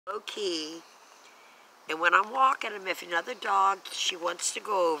low-key. And when I'm walking him, if another dog she wants to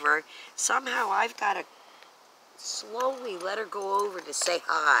go over, somehow I've got to slowly let her go over to say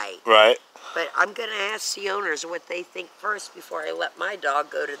hi. Right. But I'm going to ask the owners what they think first before I let my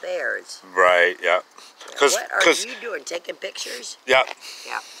dog go to theirs. Right, yeah. What are you doing, taking pictures? Yeah.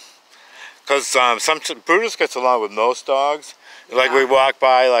 Yeah. Because Brutus gets along with most dogs. Yeah. Like we walk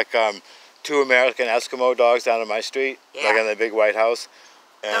by two American Eskimo dogs down on my street, like in the big white house.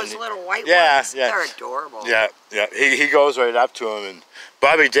 And those little white ones, they're adorable. Yeah, yeah. He goes right up to him, and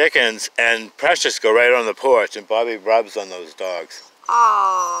Bobby Dickens and Precious go right on the porch, and Bobby rubs on those dogs.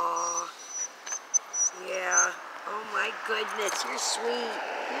 Aww. Yeah. Oh my goodness, you're sweet.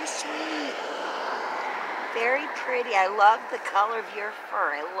 You're sweet. Very pretty. I love the color of your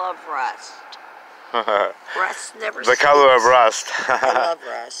fur. I love Rust. Rust never The color of Rust. I love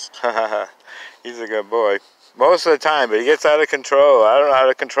Rust. He's a good boy. Most of the time, but he gets out of control. I don't know how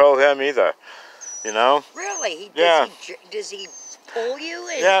to control him either. You know? Really? Does he pull you?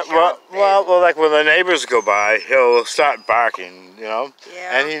 And yeah. Well, like when the neighbors go by, he'll start barking. You know?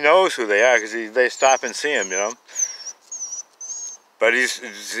 Yeah. And he knows who they are because they stop and see him. You know? But he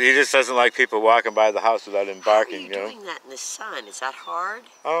just doesn't like people walking by the house without him barking. How are you doing that in the sun? Is that hard?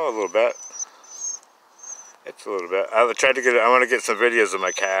 Oh, a little bit. It's a little bit. I want to get some videos of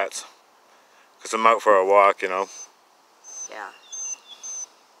my cats. Because I'm out for a walk, you know. Yeah.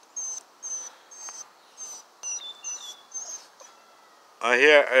 I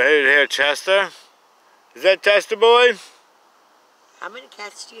hear Chester. Is that Chester boy? How many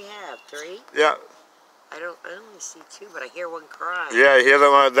cats do you have? 3? Yeah. I only see 2, but I hear one crying. Yeah, I hear the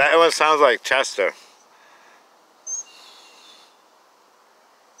one. That one sounds like Chester.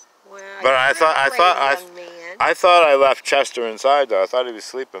 Well, but I thought I left Chester inside though. I thought he was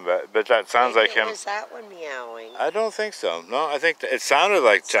sleeping, but that sounds like him. Was that one meowing? I don't think so. No, I think it sounded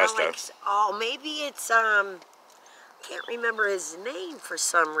like Chester. Oh, maybe it's I can't remember his name for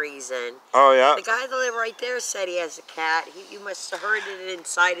some reason. Oh yeah. The guy that lived right there said he has a cat. You must have heard it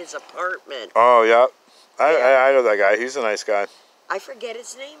inside his apartment. Oh yeah. I know that guy. He's a nice guy. I forget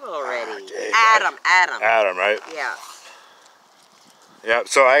his name already. Adam, right? Yeah. Yeah,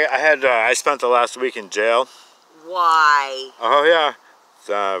 so I spent the last week in jail. Why? Oh yeah,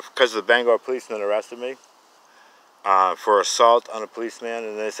 because the Bangor policeman arrested me for assault on a policeman,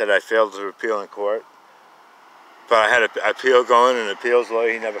 and they said I failed to appeal in court. But I had an appeal going, and an appeals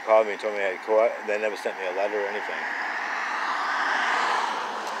lawyer, he never called me and told me I had court. They never sent me a letter or anything.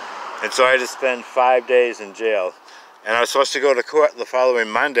 And so I had to spend 5 days in jail. And I was supposed to go to court the following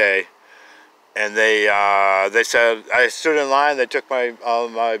Monday. And they said, I stood in line, they took all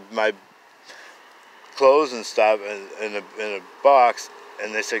my clothes and stuff in a box,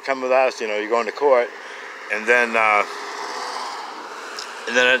 and they said, come with us, you know, you're going to court. And then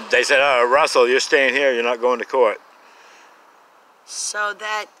they said, oh, Russell, you're staying here, you're not going to court. So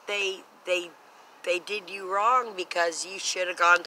that they did you wrong because you should have gone